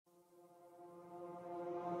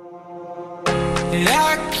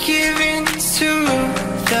I give in to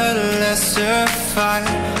the lesser fight.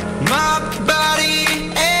 My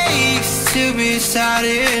body aches to be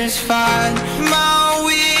satisfied. My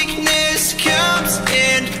weakness comes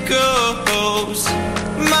and goes.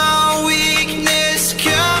 My weakness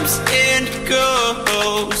comes and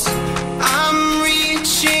goes. I'm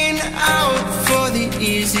reaching out for the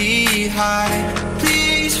easy high.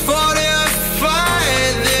 Please fortify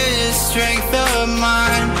this strength of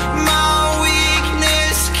mine. My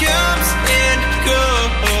weakness comes and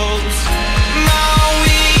goes. My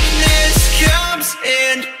weakness comes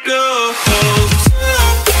and goes.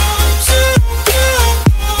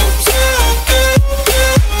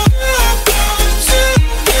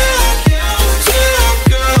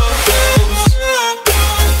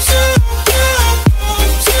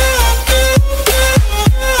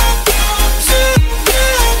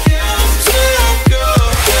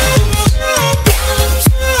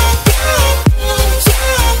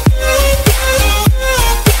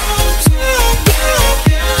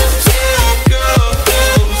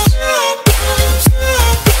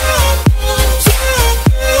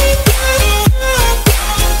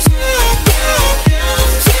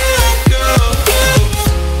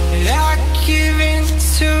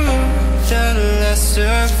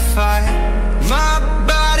 My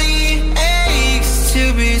body aches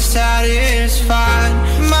to be satisfied.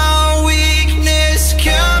 My weakness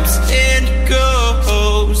comes and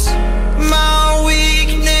goes. My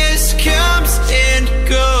weakness comes and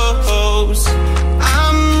goes.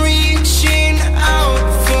 I'm reaching out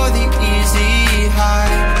for the easy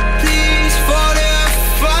high. Please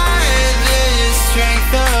fortify this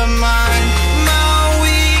strength of mine. My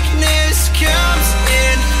weakness comes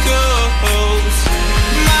and goes.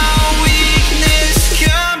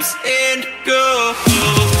 And go.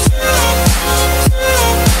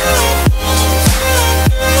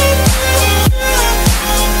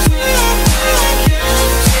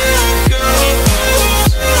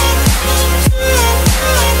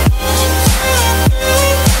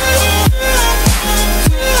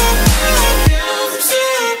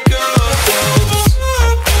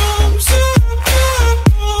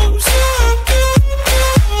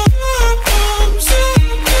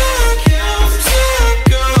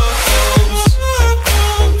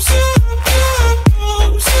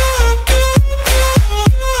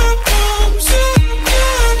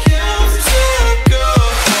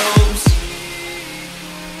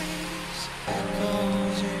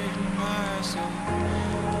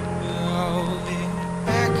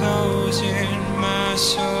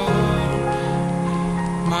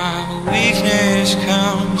 My weakness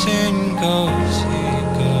comes and goes, it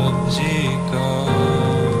goes, it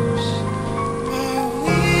goes. My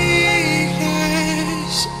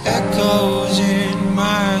weakness echoes in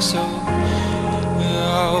my soul.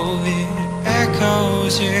 Oh, it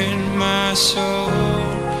echoes in my soul.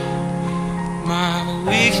 My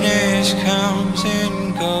weakness comes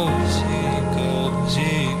and goes, it goes,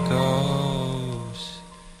 it goes.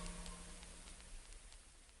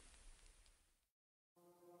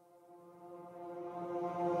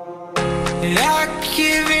 I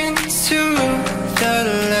give in to the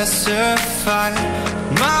lesser fight.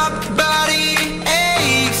 My body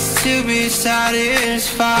aches to be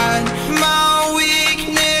satisfied. My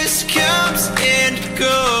weakness comes and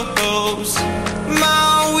goes.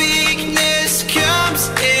 My weakness comes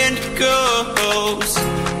and goes.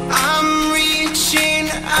 I'm reaching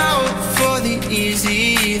out for the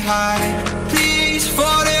easy high. Please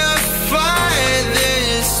fortify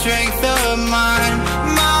this strength of mine.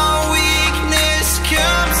 My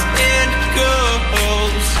comes and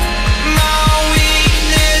goes. My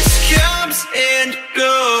weakness comes and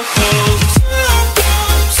goes.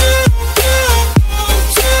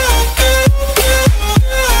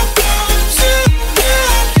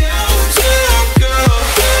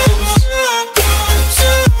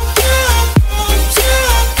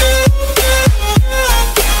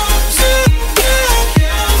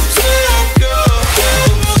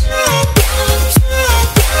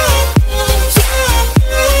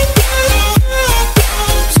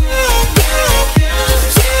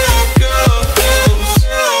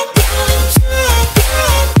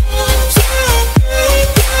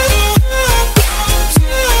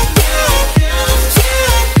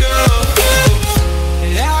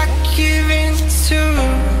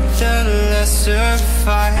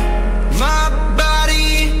 My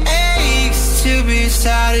body aches to be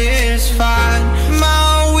satisfied.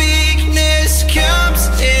 My weakness comes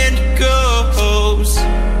and goes.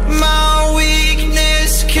 My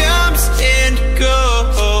weakness comes and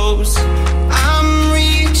goes. I'm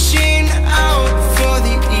reaching out for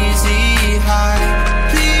the easy high.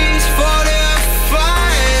 Please fortify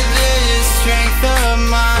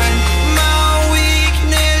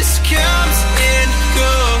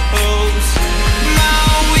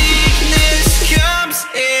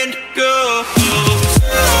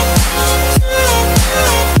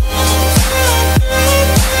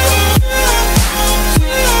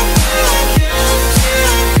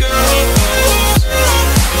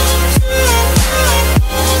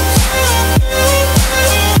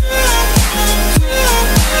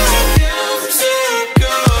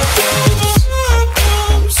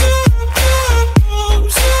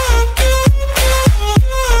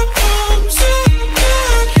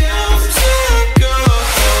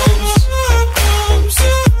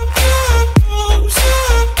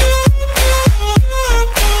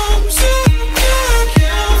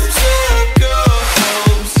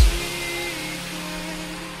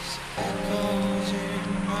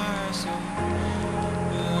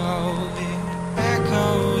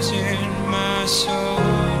echoes in my soul.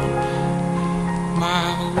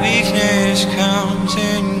 My weakness comes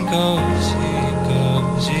and goes, it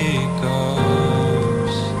goes, it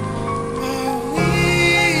goes. My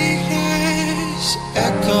weakness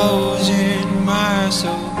echoes in my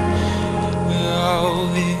soul.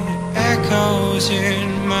 Oh, it echoes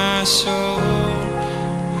in my soul.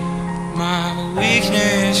 My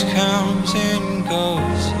weakness comes and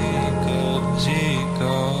goes, it goes, it goes.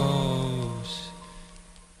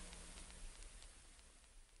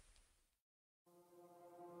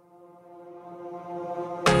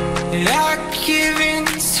 I give in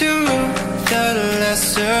to the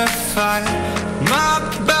lesser fight. My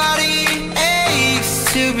body aches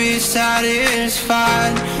to be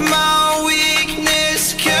satisfied. My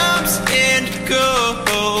weakness comes and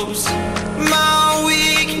goes. My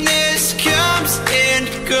weakness comes and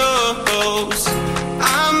goes.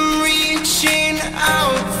 I'm reaching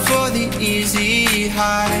out for the easy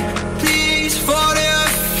high. Please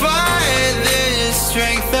fortify this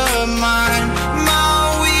strength of mine. My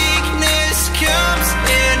weakness comes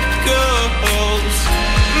and goes.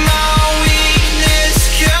 My weakness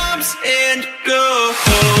comes and goes.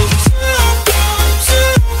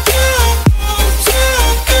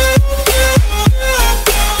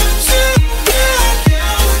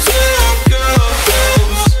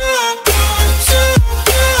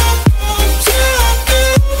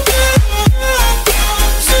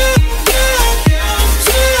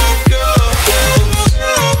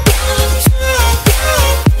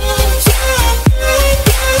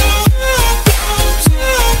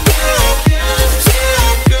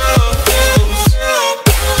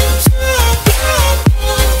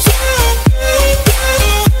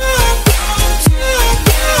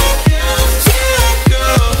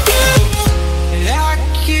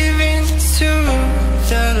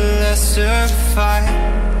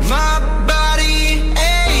 My body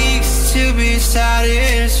aches to be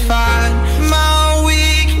satisfied. My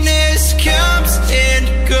weakness comes and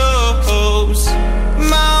goes.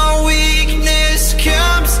 My weakness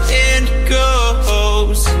comes and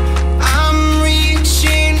goes. I'm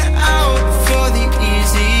reaching out for the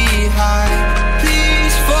easy high.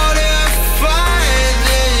 Please fortify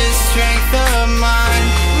this strength of mine.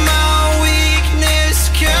 My weakness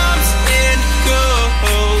comes and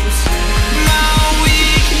goes. My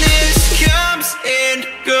weakness comes and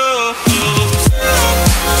goes.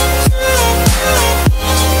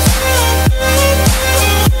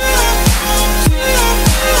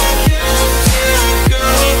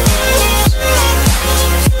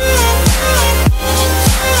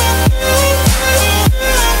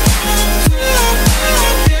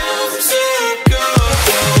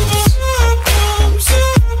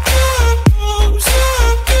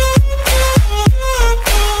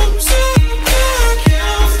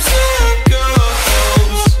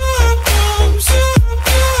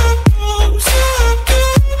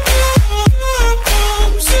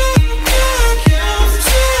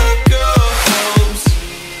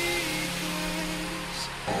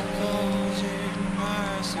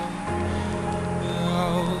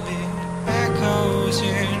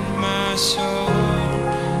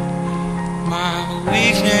 My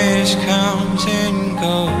weakness comes and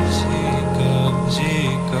goes, it goes,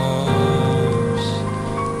 it goes.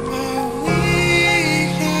 My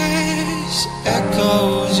weakness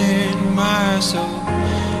echoes in my soul.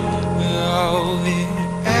 Oh, it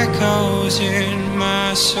echoes in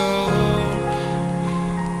my soul.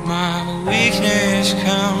 My weakness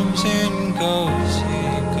comes and goes,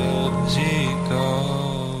 it goes, it goes.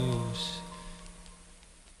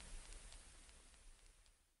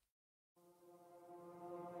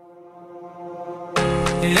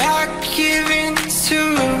 I give in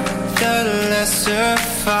to the lesser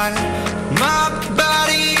fight. My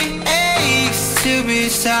body aches to be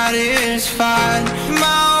satisfied.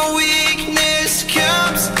 My weakness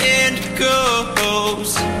comes and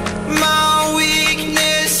goes. My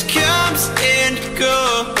weakness comes and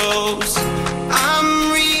goes.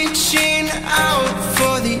 I'm reaching out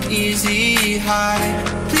for the easy high.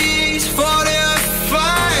 Please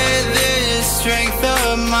fortify this strength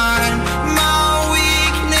of mine. My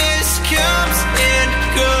weakness comes and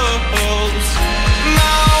goes.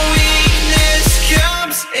 My weakness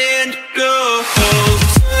comes and goes.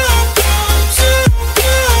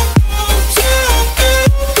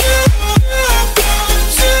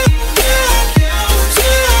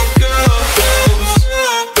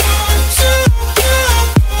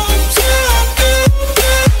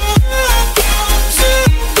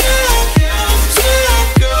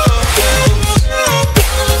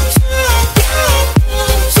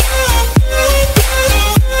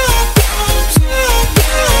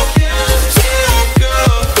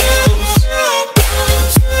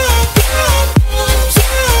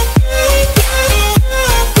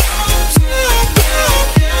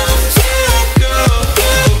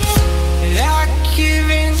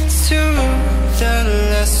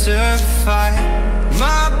 fight.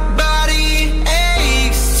 My body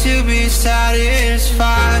aches to be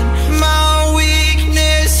satisfied. My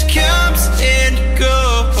weakness comes and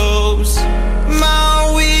goes.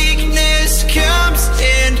 My weakness comes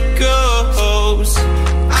and goes.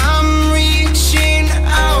 I'm reaching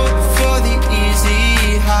out for the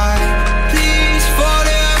easy high. Please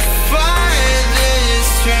fortify this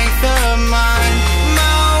strength of mine.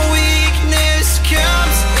 My weakness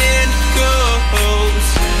comes and goes.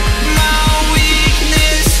 My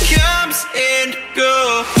weakness comes and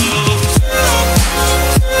goes.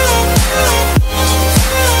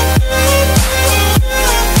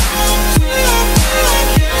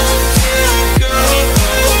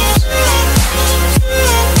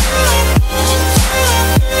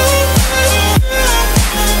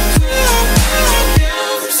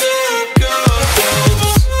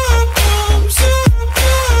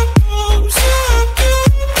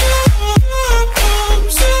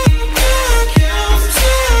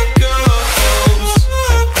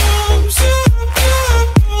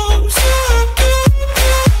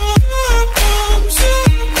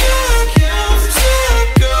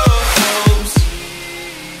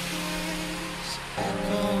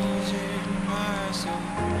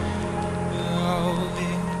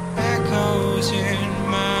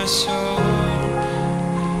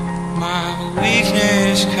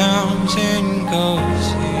 Weakness comes and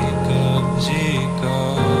goes, it goes, it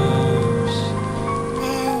goes.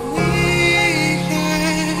 My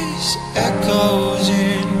weakness echoes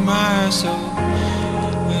in my soul.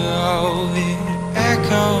 Oh, it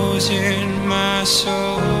echoes in my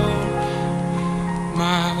soul.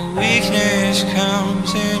 My weakness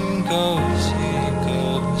comes and goes, it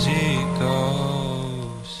goes, it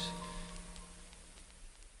goes.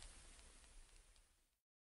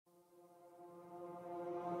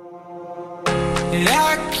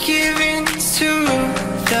 I give in to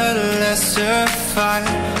the lesser fight.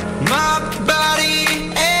 My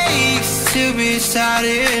body aches to be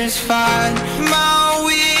satisfied. My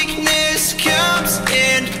weakness comes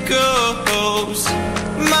and goes.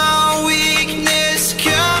 My weakness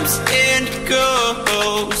comes and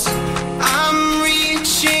goes. I'm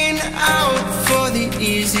reaching out for the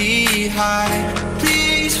easy high.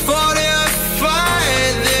 Please fortify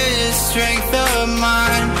this strength of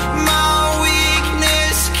mine. My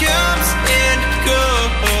weakness comes and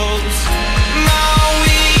goes. My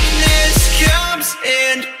weakness comes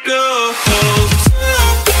and goes.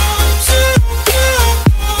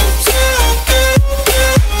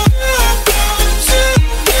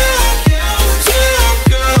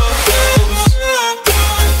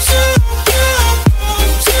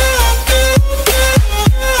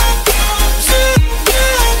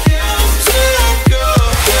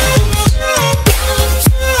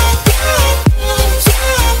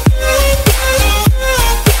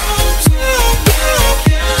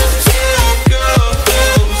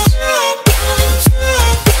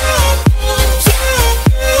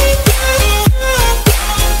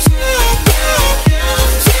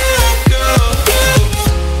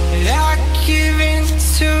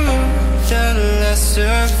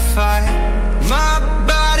 My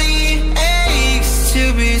body aches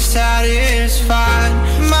to be satisfied.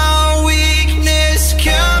 My weakness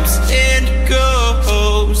comes and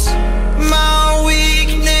goes. My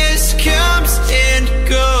weakness comes and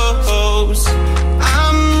goes.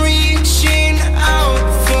 I'm reaching out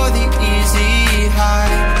for the easy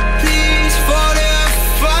high. Please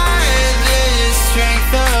fortify this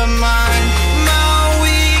strength of mine. My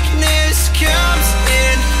weakness comes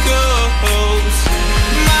and goes.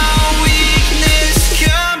 My weakness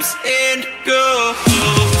comes and goes.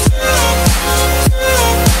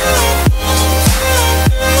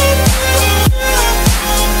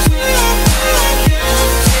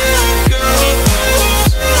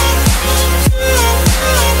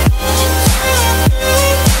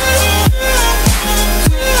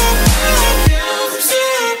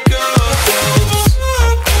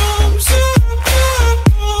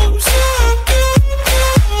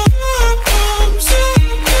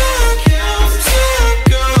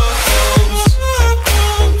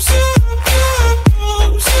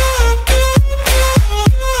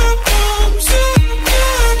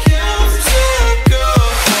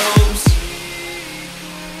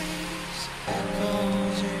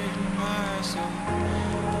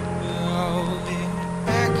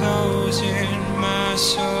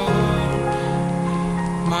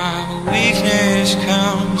 Weakness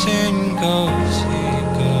comes and goes, it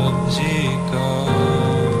goes, it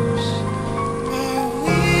goes. My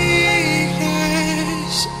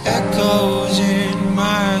weakness echoes in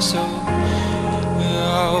my soul.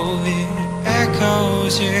 Oh, it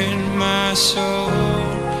echoes in my soul.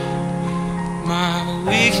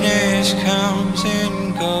 weakness comes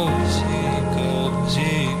and goes, it goes,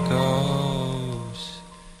 it goes.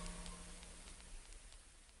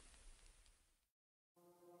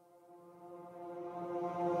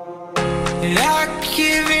 I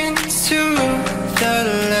give in to the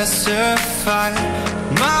lesser fight.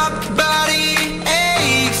 My body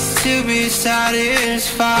aches to be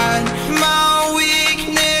satisfied. My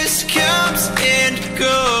weakness comes and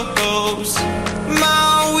goes.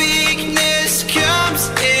 My weakness comes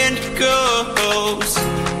and goes.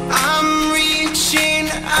 I'm reaching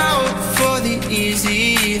out for the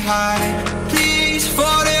easy high. Please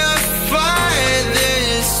fortify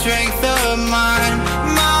this strength of mine.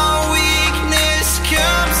 My weakness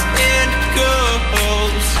comes and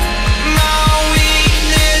goes. My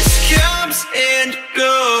weakness comes and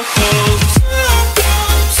goes.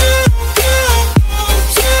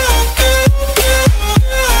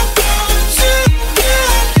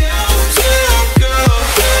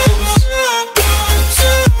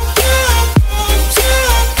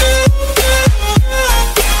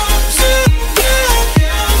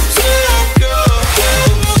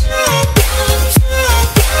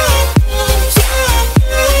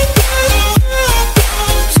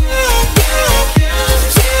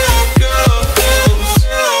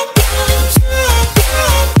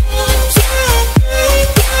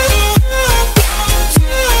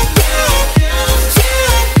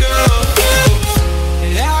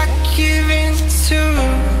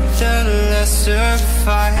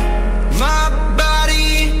 My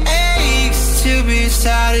body aches to be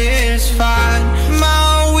satisfied.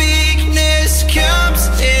 My weakness comes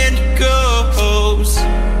and goes.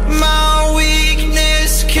 My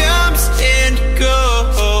weakness comes and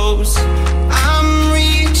goes. I'm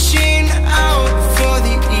reaching out for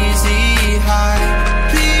the easy high.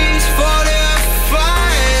 Please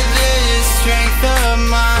fortify this strength of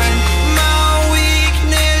mine. My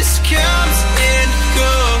weakness comes and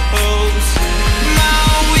goes.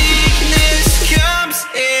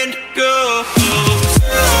 And go.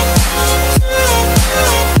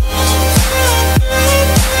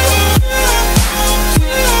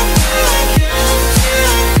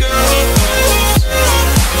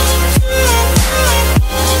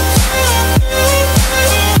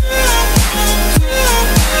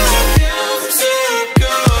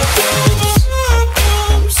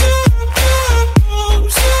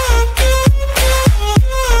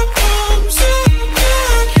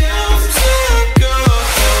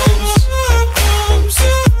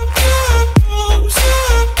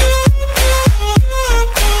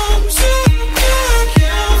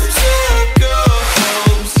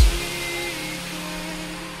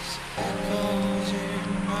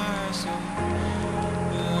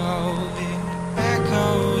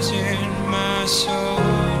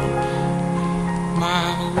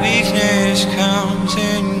 My weakness comes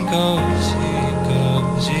and goes, it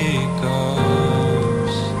goes, it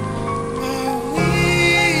goes. My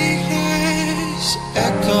weakness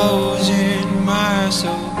echoes in my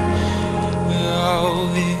soul.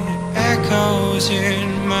 Oh, it echoes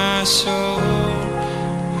in my soul.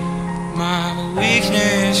 My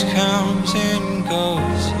weakness comes and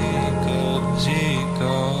goes, it goes, it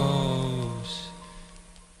goes.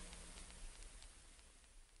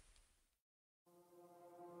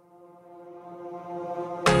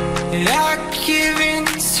 I give in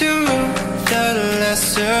to the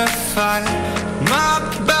lesser fight. My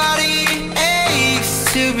body aches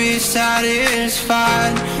to be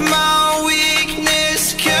satisfied. My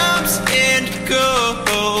weakness comes and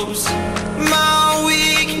goes. My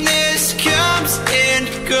weakness comes and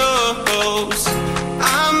goes.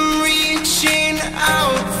 I'm reaching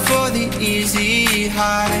out for the easy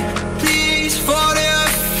high. Please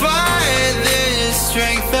fortify this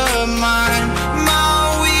strength of mine.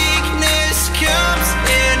 My weakness comes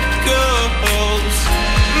and goes.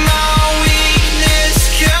 My weakness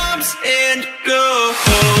comes and goes.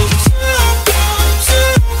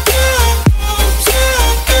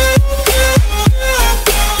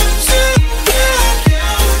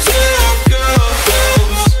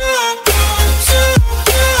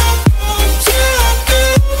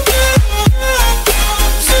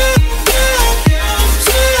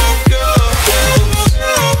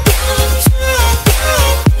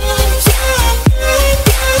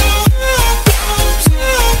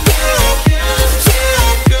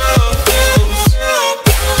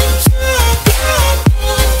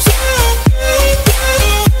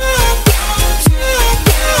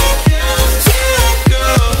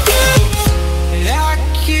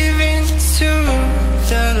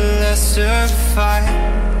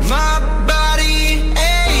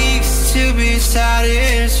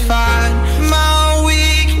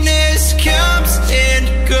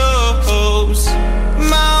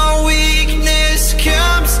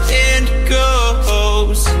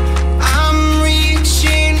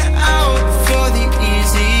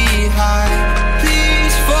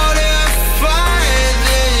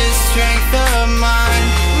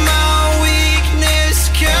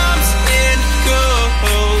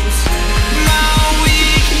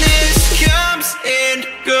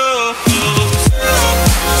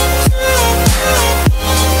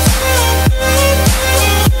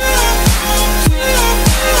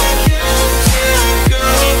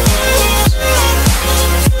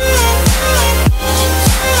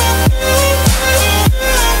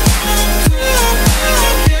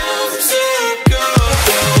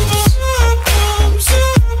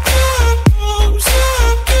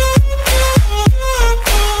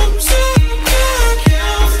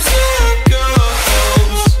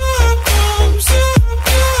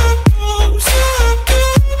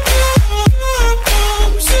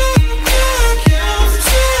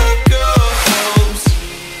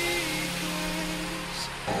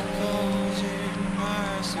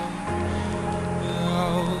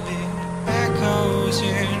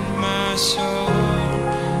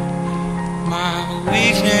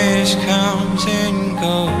 comes and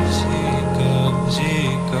goes, it goes,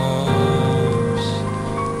 it goes.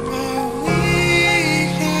 My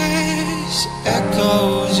weakness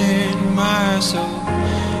echoes in my soul.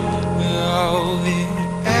 Oh, it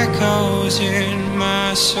echoes in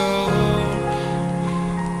my soul.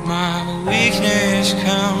 My weakness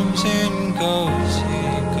comes and goes,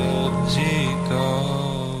 it goes, it goes.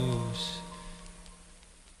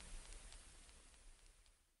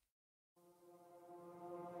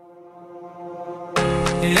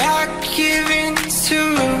 I give in to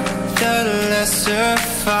the lesser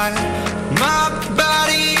fight. My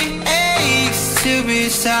body aches to be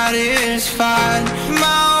satisfied.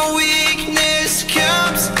 My weakness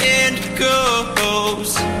comes and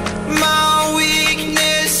goes. My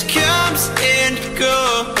weakness comes and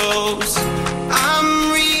goes.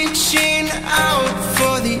 I'm reaching out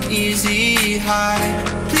for the easy high.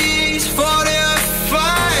 Please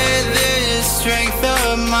fortify this strength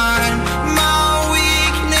of mine. My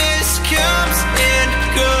weakness comes and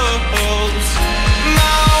goes.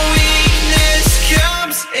 My weakness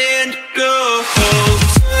comes and goes.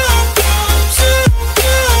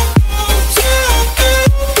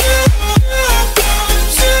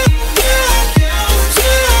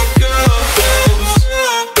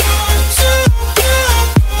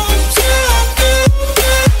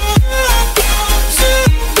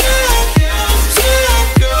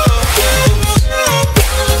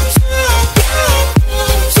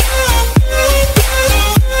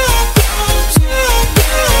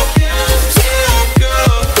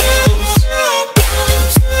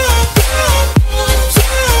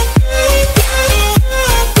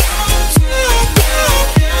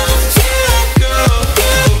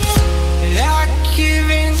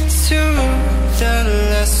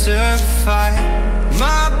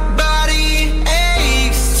 My body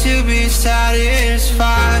aches to be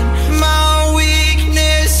satisfied. My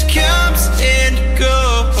weakness comes and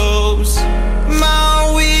goes.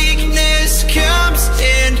 My weakness comes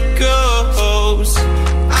and goes.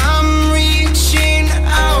 I'm reaching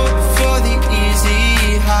out for the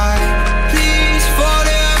easy high. Please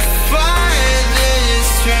fortify this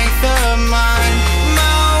strength of mine.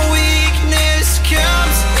 My weakness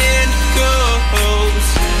comes and goes.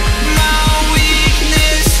 My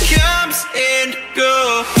weakness comes and goes.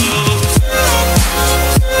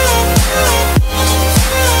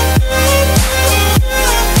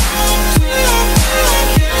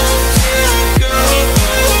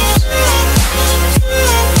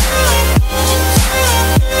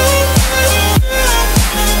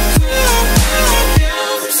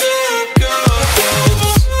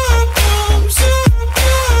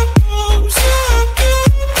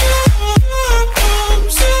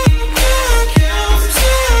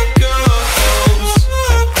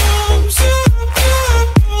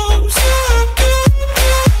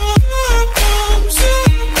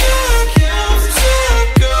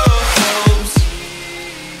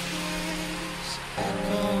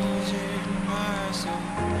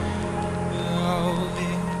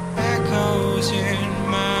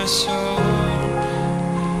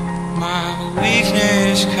 My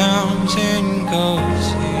weakness comes and goes,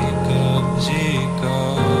 it goes, it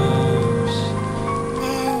goes.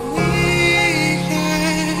 My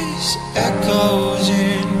weakness echoes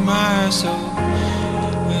in my soul.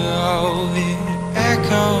 Oh, it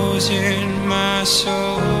echoes in my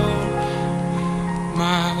soul.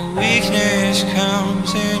 My weakness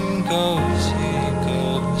comes and goes, it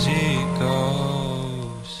goes, it goes.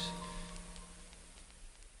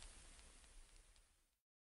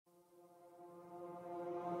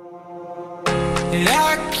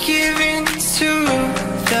 I give in to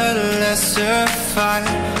the lesser fight.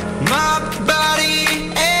 My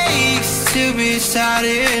body aches to be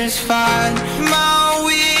satisfied. My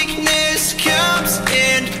weakness comes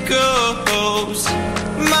and goes.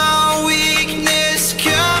 My weakness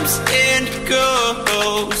comes and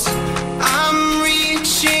goes. I'm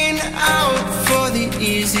reaching out for the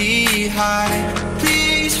easy high.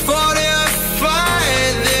 Please fortify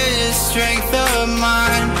this strength of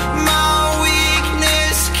mine. My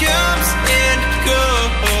weakness comes and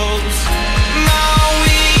goes. My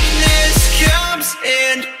weakness comes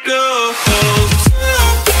and goes.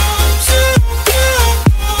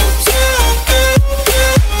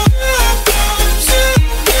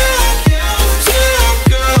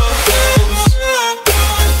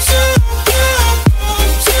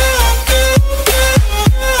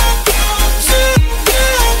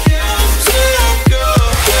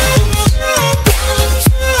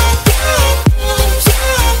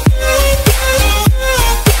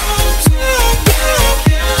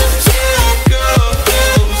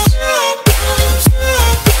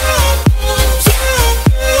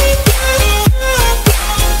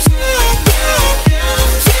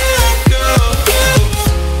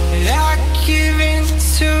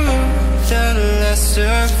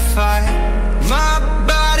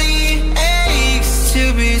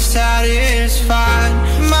 satisfied.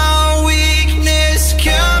 My weakness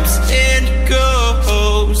comes and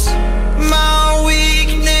goes. My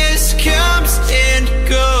weakness comes and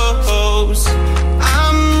goes.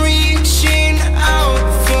 I'm reaching out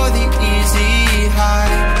for the easy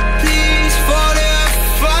high. Please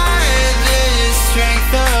fortify this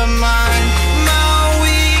strength of mine. My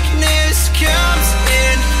weakness comes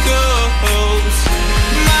and goes.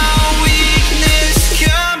 My weakness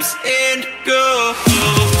comes and goes.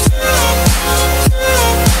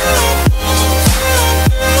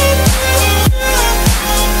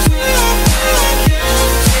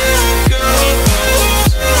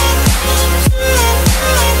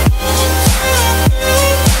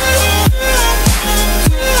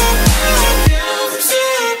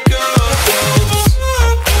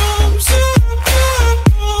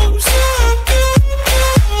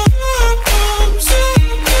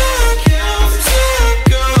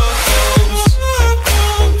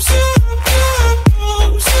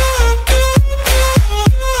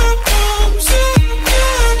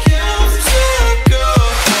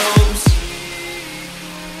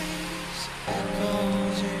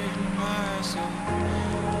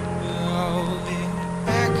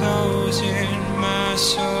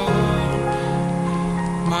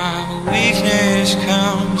 Weakness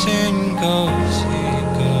comes and goes, it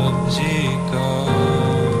goes, it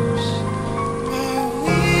goes. My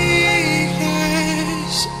weakness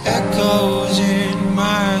echoes in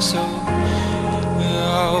my soul.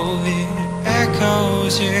 Oh, it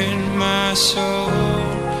echoes in my soul.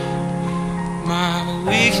 My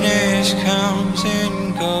weakness comes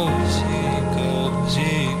and goes, it goes,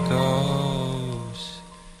 it goes.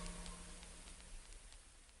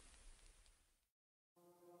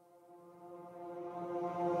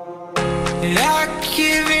 I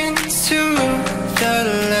give in to the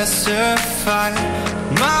lesser fight.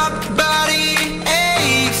 My body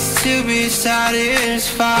aches to be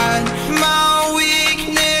satisfied. My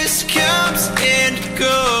weakness comes and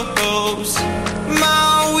goes.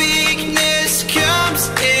 My weakness comes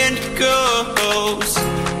and goes.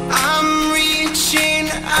 I'm reaching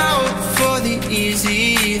out for the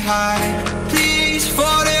easy high. Please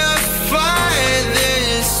fortify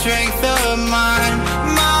this strength of mine.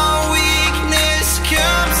 My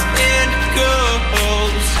comes and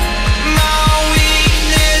goes. My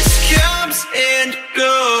weakness comes and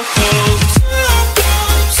goes.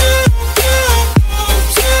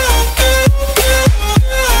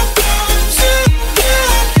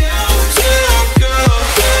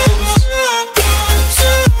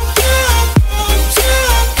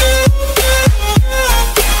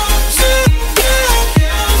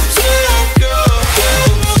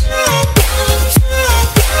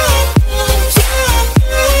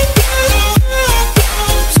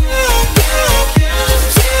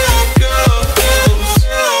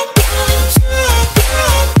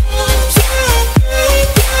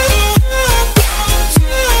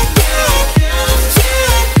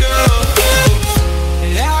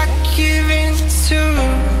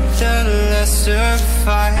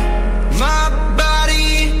 My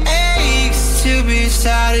body aches to be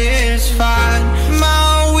satisfied.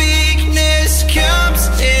 My weakness comes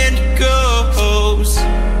and goes.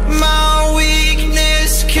 My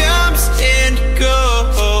weakness comes and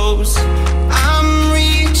goes. I'm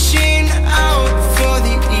reaching out for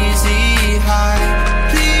the easy high.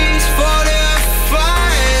 Please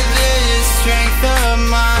fortify this strength of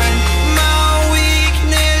mine. My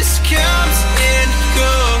weakness comes and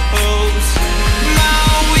goes.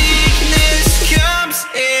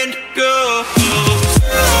 And go.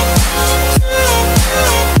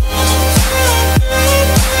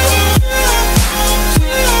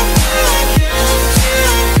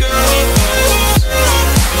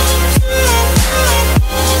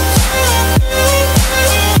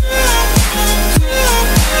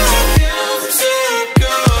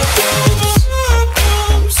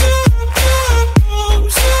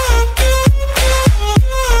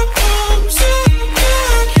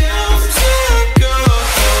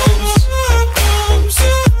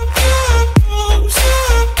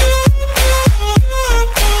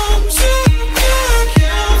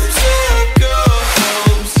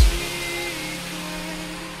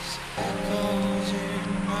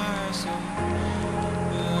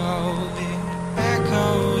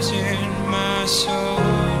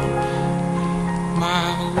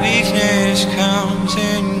 Weakness comes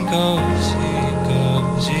and goes, it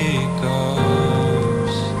goes, it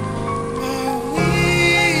goes. My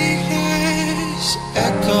weakness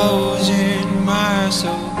echoes in my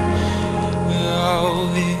soul.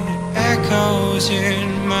 Oh, it echoes in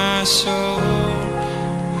my soul.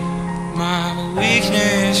 My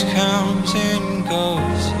weakness comes and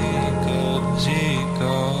goes, it goes, it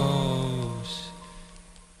goes.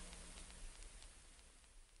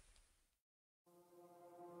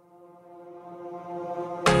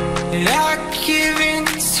 I give in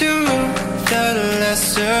to the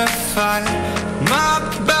lesser fight. My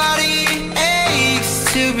body aches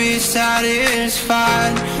to be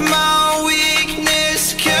satisfied. My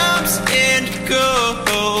weakness comes and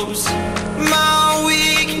goes. My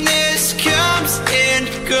weakness comes and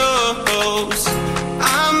goes.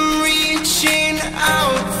 I'm reaching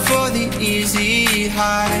out for the easy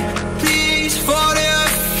high. Please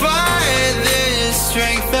fortify this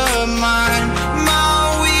strength of mine.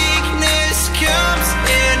 My weakness comes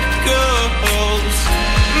and goes.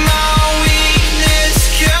 My weakness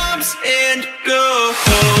comes and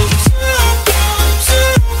goes.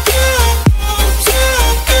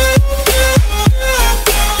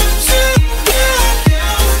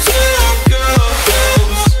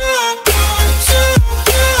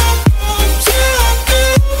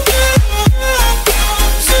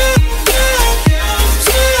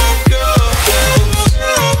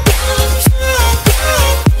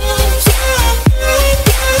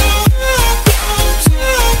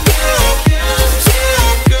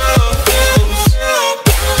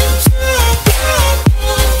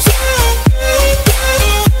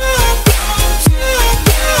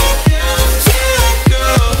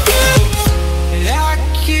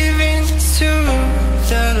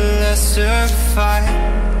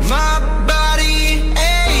 My body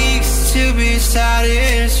aches to be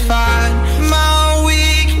satisfied. My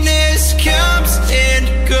weakness comes and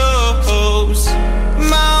goes.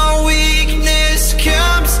 My weakness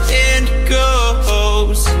comes and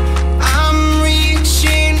goes. I'm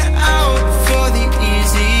reaching out for the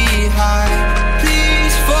easy high.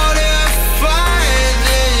 Please fortify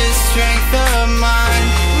this strength of mine.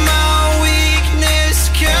 My weakness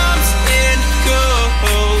comes and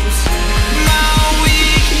goes.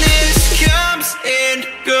 And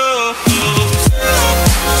go.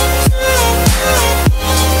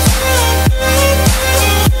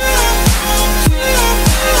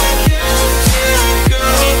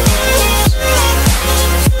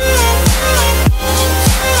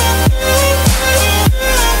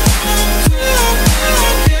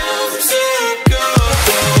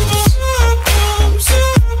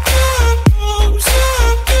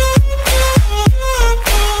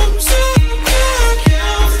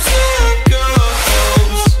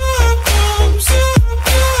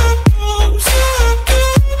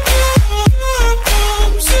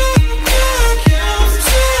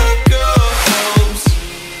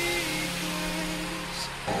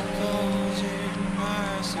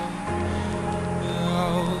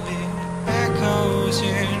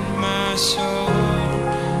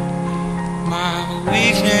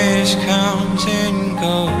 Weakness comes and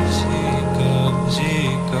goes, it goes,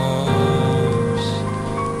 it goes.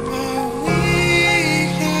 My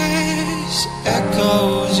weakness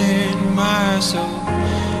echoes in my soul.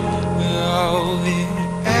 Oh, it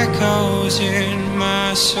echoes in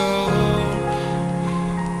my soul.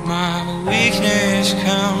 My weakness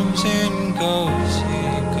comes and goes,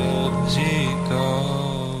 it goes, it goes.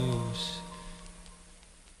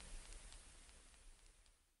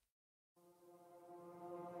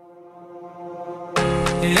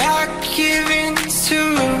 I give in to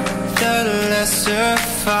the lesser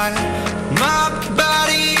fight. My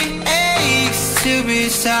body aches to be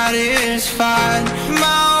satisfied.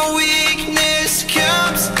 My weakness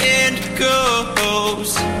comes and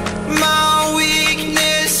goes. My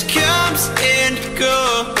weakness comes and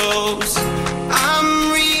goes.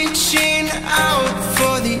 I'm reaching out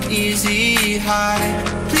for the easy high.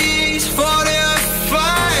 Please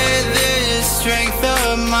fortify this strength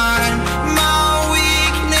of mine. My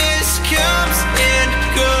weakness comes and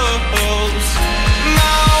goes.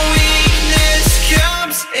 My weakness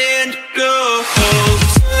comes and goes.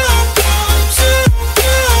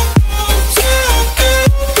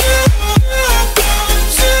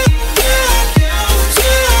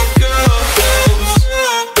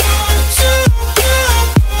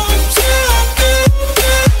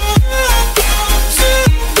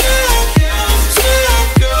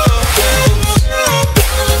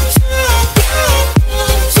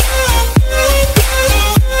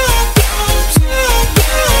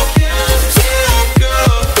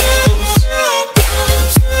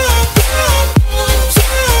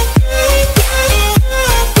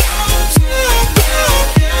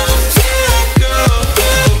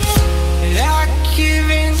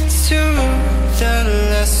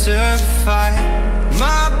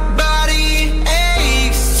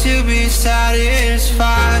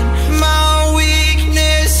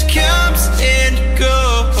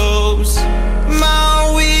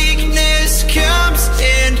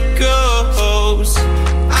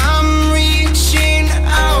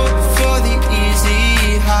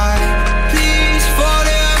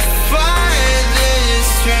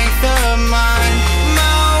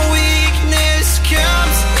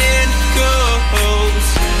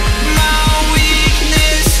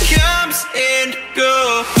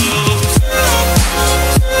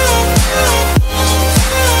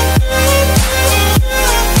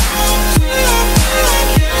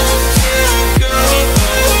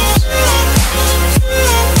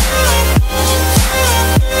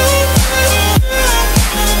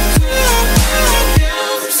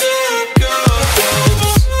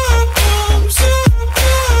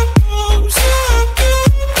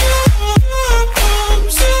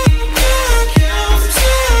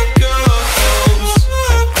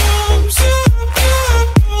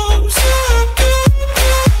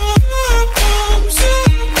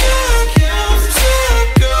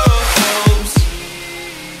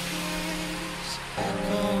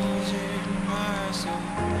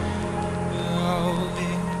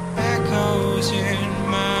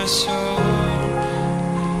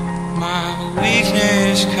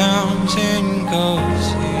 weakness comes and goes,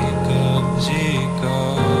 it goes, it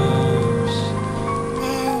goes.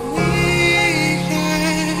 My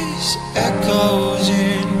weakness echoes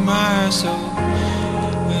in my soul.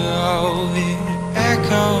 Oh, it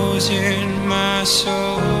echoes in my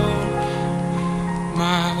soul.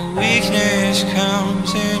 My weakness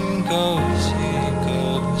comes and goes, it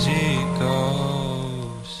goes, it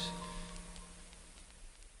goes.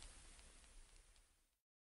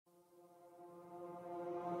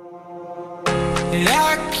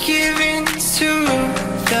 I give in to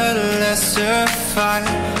the lesser fight.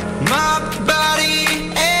 My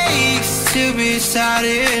body aches to be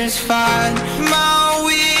satisfied. My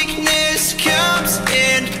weakness comes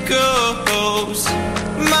and goes.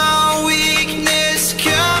 My weakness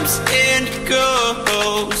comes and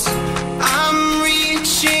goes. I'm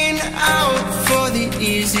reaching out for the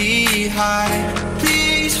easy high.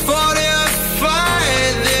 Please fortify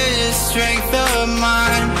this strength of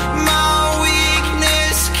mine. My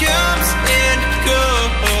weakness comes and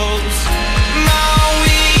goes. My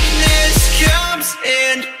weakness comes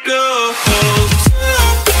and goes.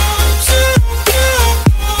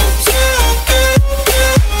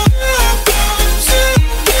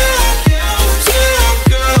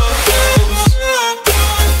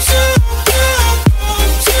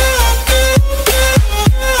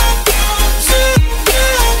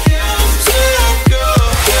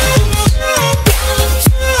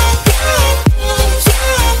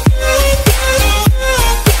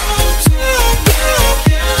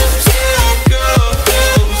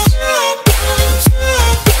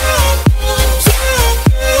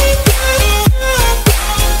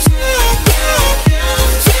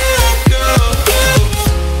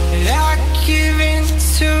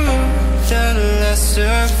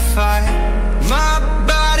 My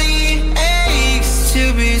body aches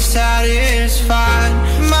to be satisfied.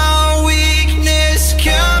 My weakness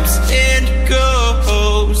comes and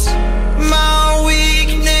goes. My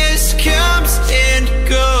weakness comes and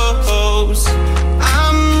goes.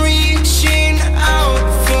 I'm reaching out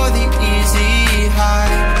for the easy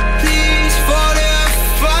high. Please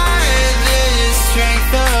fortify this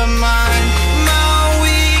strength of mine. My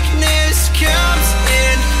weakness comes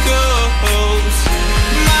and goes.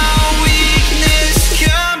 My weakness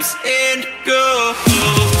comes and goes.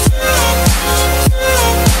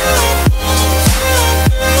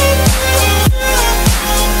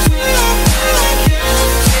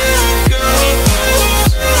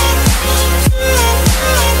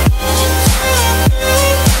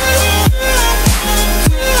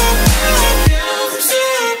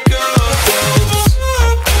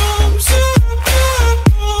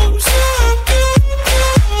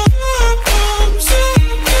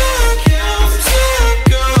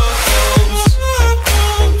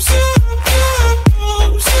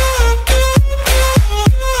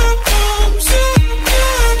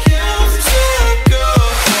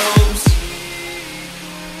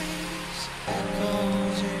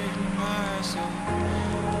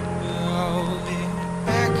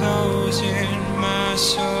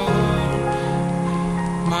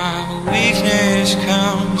 My weakness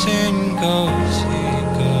comes and goes, it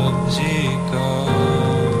goes, it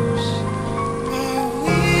goes. My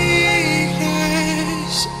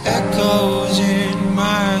weakness echoes in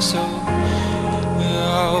my soul.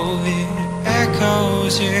 Oh, it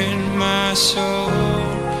echoes in my soul.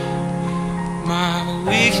 My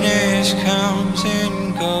weakness comes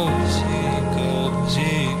and goes, it goes,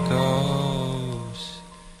 it goes.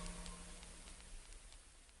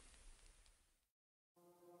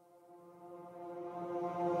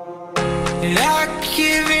 I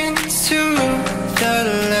give in to the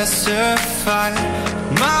lesser fight.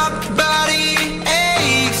 My body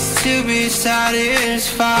aches to be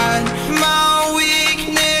satisfied. My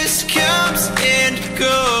weakness comes and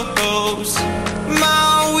goes.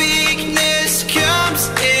 My weakness comes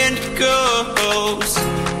and goes.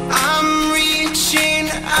 I'm reaching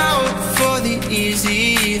out for the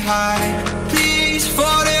easy high. Please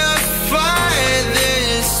fortify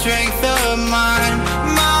this strength of mine.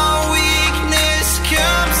 My weakness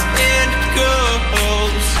comes and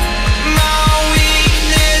goes. My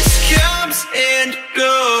weakness comes and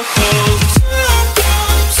goes.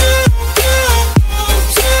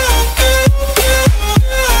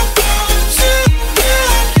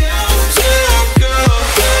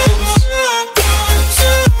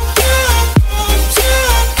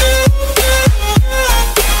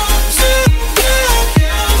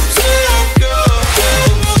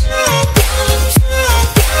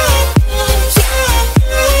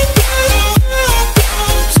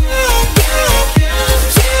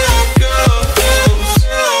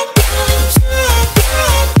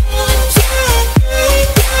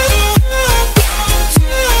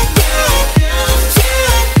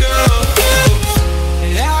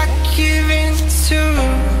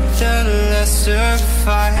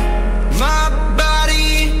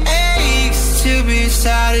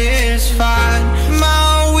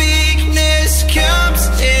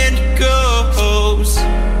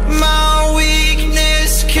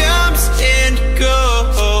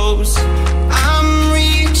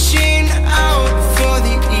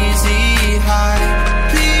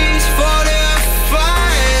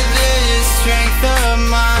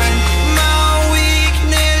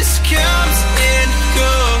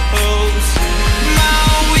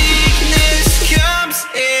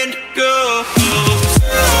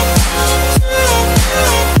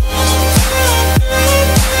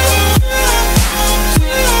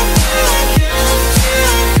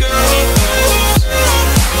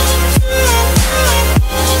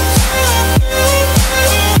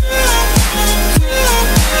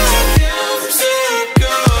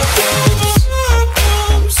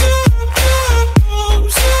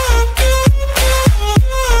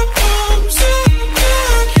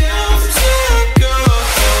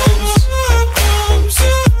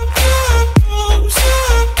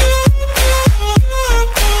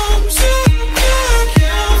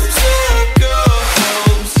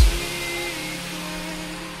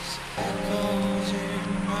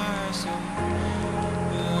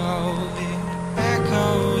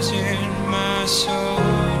 echoes in my soul.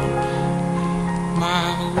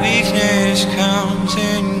 My weakness comes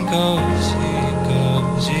and goes, it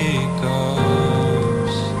goes, it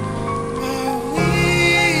goes. My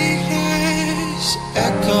weakness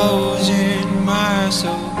echoes in my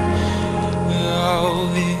soul.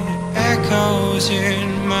 Oh, it echoes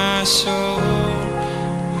in my soul.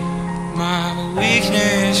 My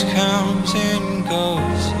weakness comes and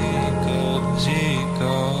goes, it goes, it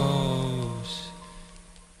goes.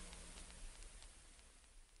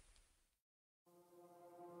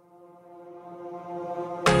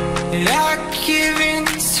 I give in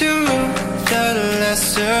to the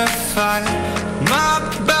lesser fight. My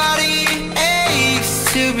body aches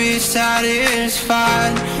to be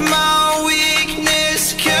satisfied. My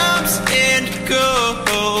weakness comes and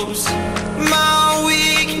goes. My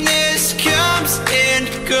weakness comes and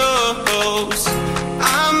goes.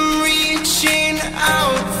 I'm reaching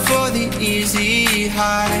out for the easy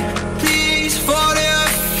high. Please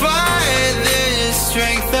fortify this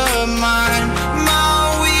strength of mine. My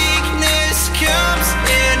weakness comes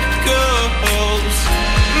and goes.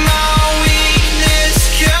 My weakness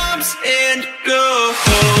comes and goes.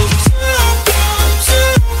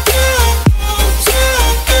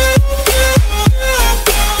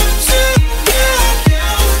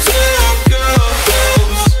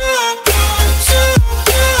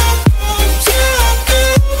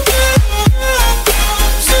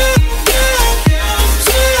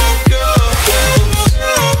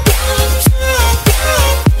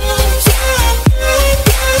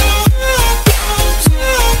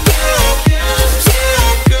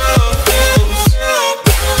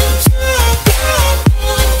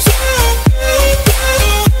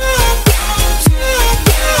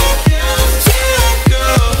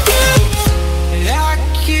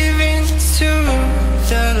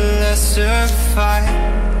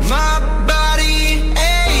 My body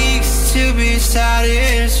aches to be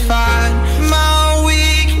satisfied. My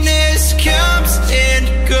weakness comes and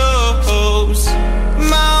goes.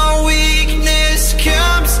 My weakness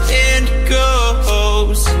comes and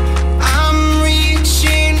goes. I'm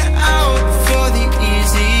reaching out for the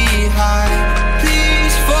easy high.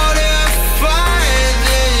 Please fortify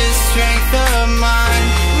this strength of mine.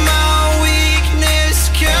 My weakness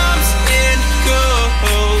comes and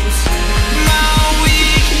goes. My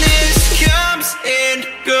weakness comes and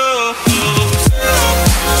goes.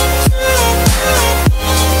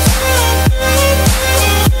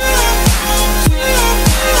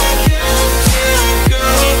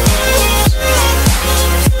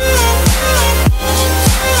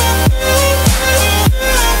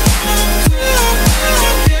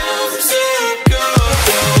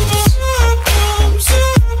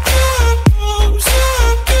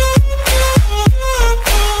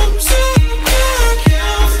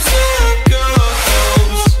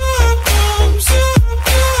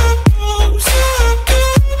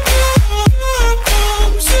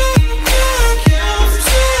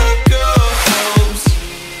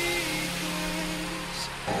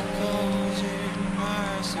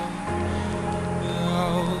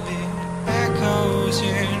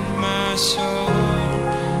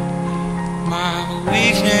 My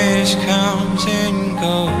weakness comes and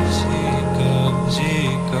goes, it goes,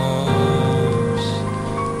 it goes.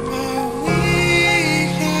 My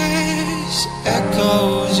weakness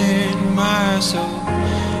echoes in my soul.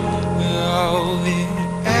 Oh, it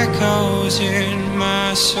echoes in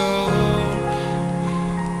my soul.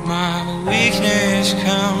 My weakness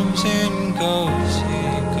comes and goes,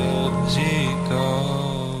 it goes, it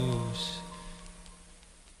goes.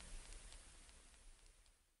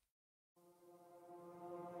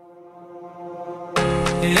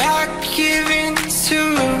 I give in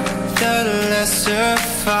to the lesser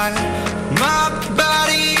fight. My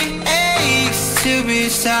body aches to be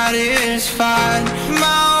satisfied.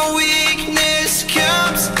 My weakness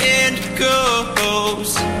comes and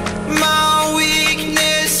goes. My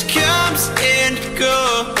weakness comes and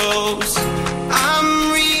goes.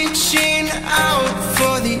 I'm reaching out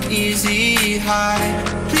for the easy high.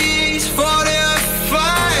 Please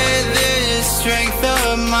fortify this strength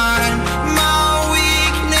of mine. My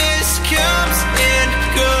weakness comes and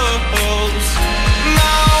goes.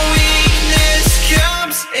 My weakness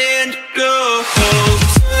comes and goes.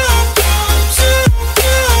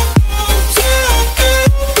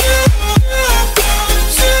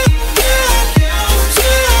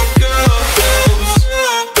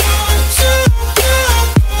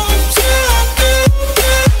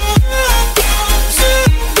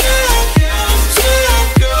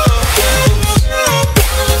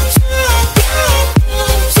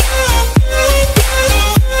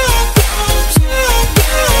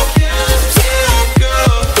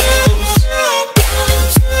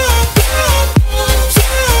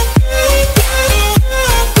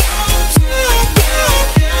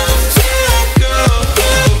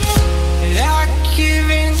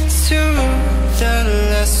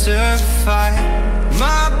 fortify.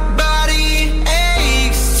 My body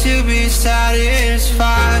aches to be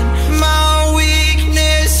satisfied. My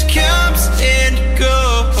weakness comes and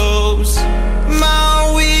goes.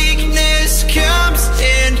 My weakness comes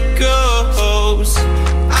and goes.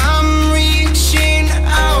 I'm reaching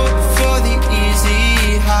out for the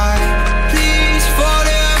easy high. Please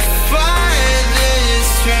fortify this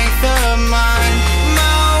strength of mine.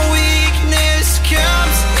 My weakness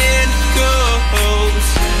comes and goes.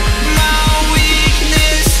 My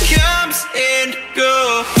weakness comes and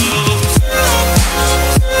goes.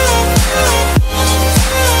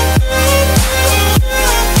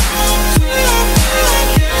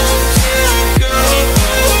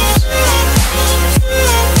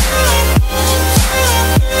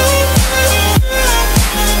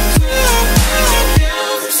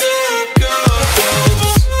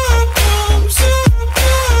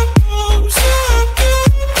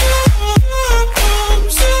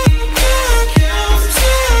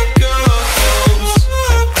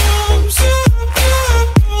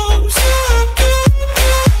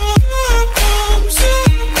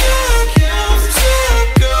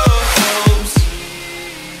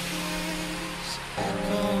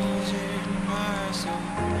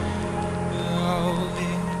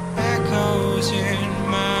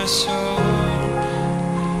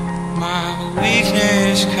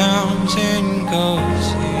 Weakness comes and goes,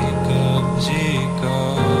 it goes, it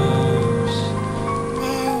goes.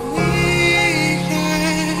 My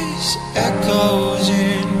weakness echoes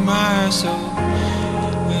in my soul.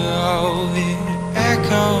 Oh, it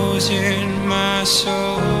echoes in my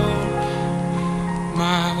soul.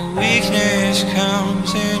 My weakness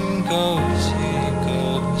comes and goes, it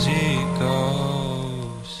goes, it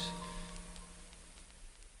goes.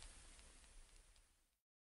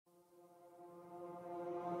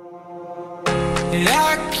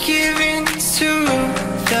 I give in to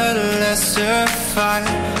the lesser fight.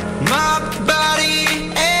 My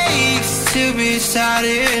body aches to be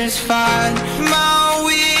satisfied. My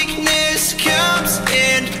weakness comes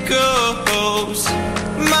and goes.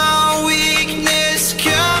 My weakness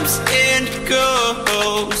comes and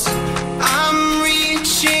goes. I'm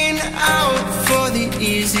reaching out for the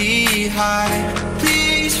easy high.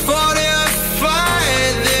 Please fortify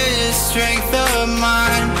this strength of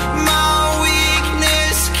mine.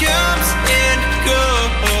 Comes and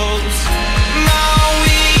goes. My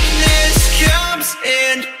weakness comes and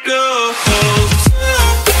goes.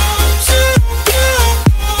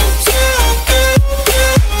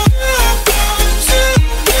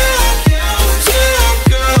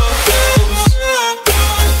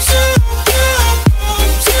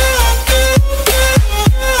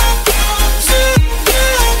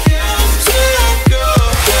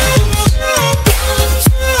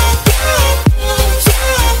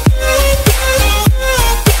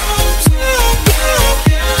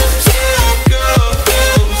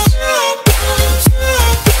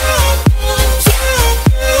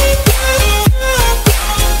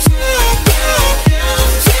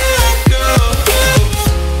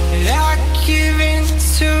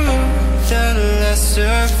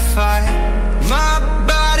 My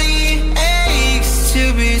body aches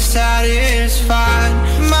to be satisfied.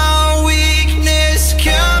 My weakness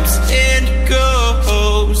comes and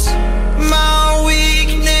goes. My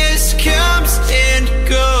weakness comes and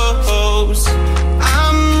goes.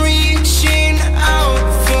 I'm reaching out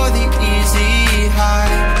for the easy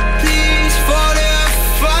high. Please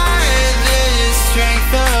fortify this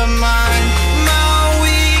strength of mine. My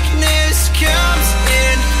weakness comes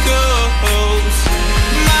and goes.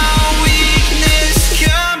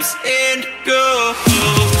 Comes and goes.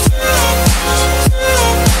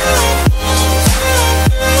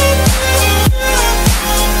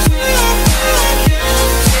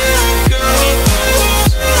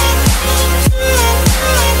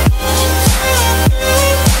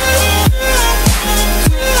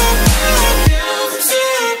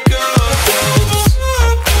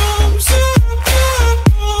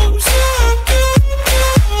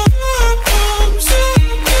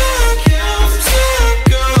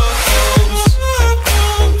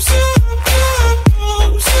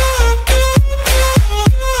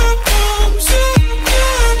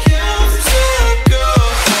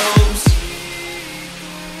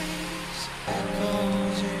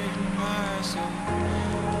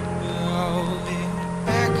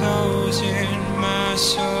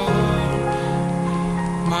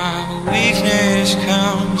 Weakness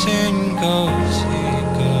comes and goes, it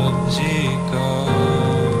goes, it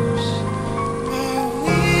goes. My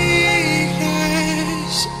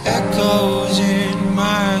weakness echoes in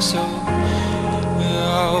my soul.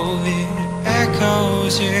 Oh, it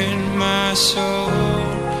echoes in my soul.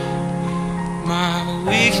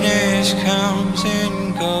 weakness comes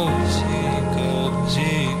and goes, it goes,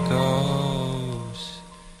 it goes.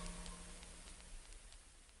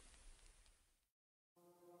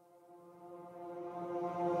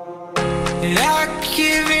 I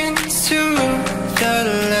give in to the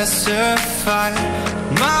lesser fight.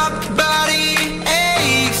 My body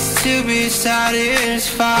aches to be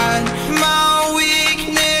satisfied. My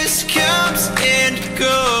weakness comes and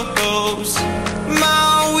goes.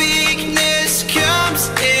 My weakness comes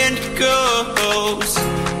and goes.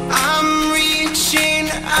 I'm reaching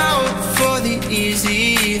out for the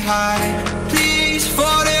easy high. Please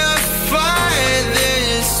fortify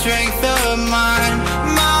this strength of mine.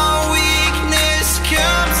 My weakness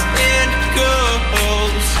comes and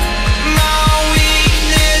goes. My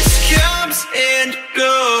weakness comes and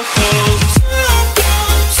goes.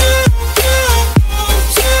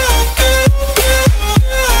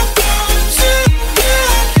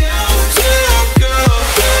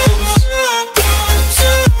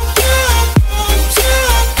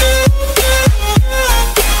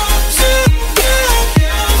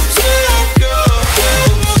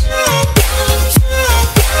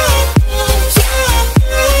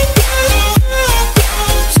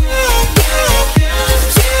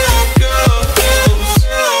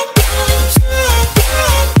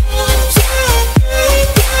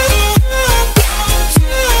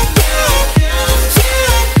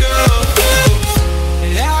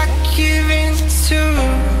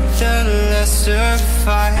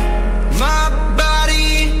 My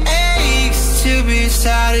body aches to be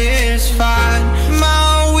satisfied.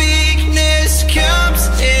 My weakness comes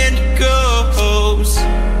and goes.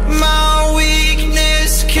 My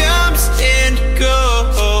weakness comes and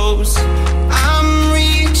goes. I'm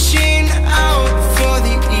reaching out for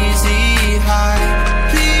the easy high.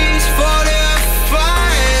 Please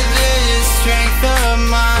fortify this strength of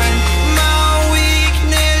mine. My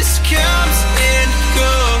weakness comes and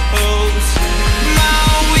goes.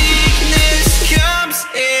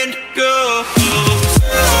 And go.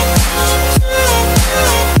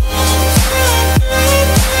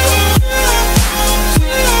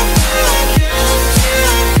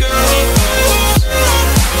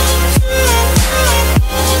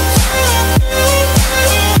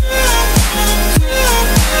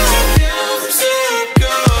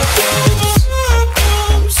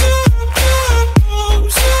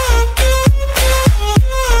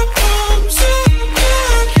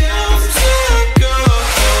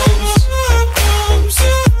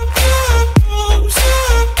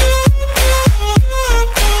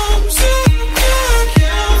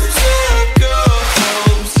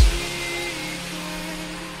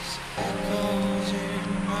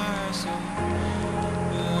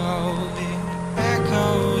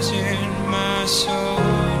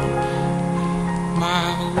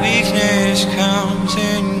 Weakness comes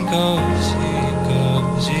and goes, it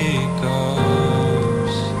goes, it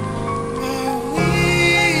goes. My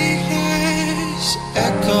weakness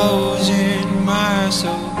echoes in my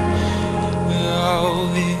soul.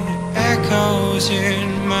 Oh, it echoes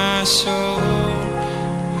in my soul.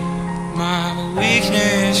 My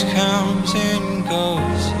weakness comes and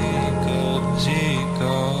goes, it goes, it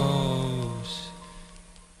goes.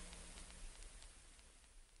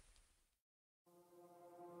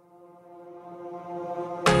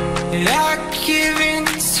 I give in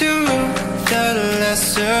to the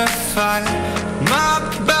lesser fight. My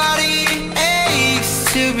body aches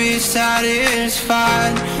to be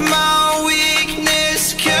satisfied. My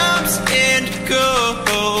weakness comes and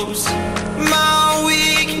goes. My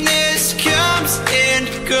weakness comes and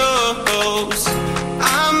goes.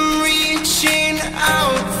 I'm reaching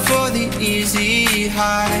out for the easy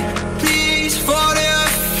high. Please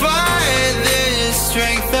fortify this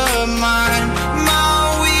strength of mine.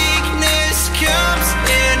 My weakness comes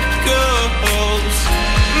and goes.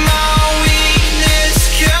 My weakness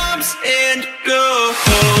comes and goes.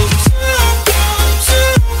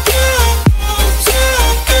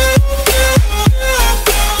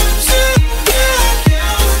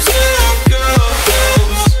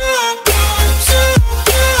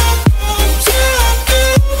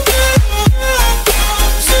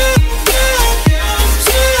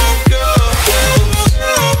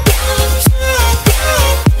 Go.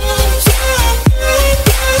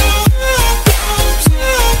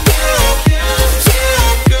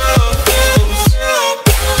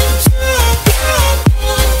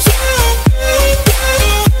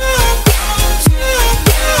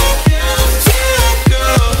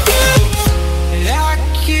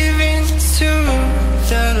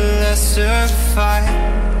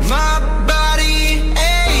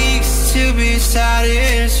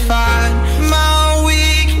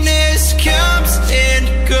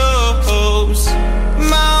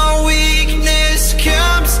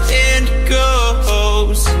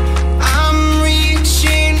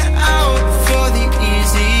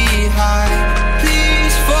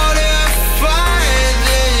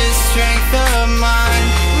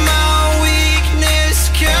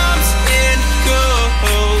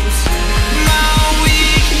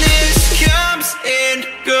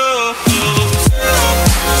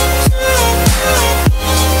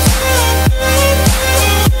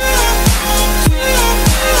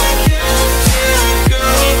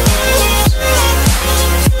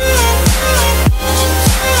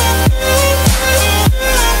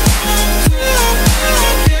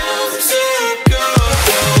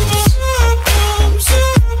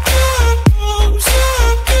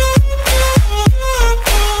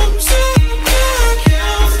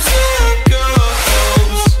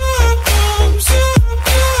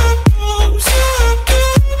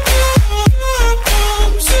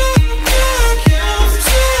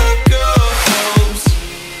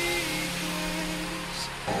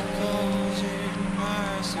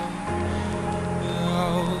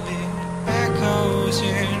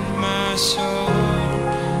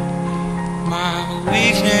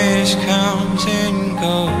 comes and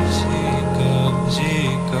goes, it goes,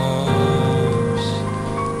 it goes.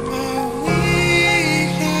 My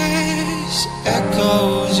weakness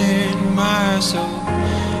echoes in my soul.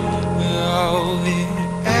 Oh, it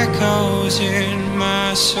echoes in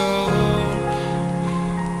my soul.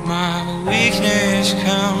 My weakness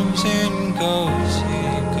comes and goes.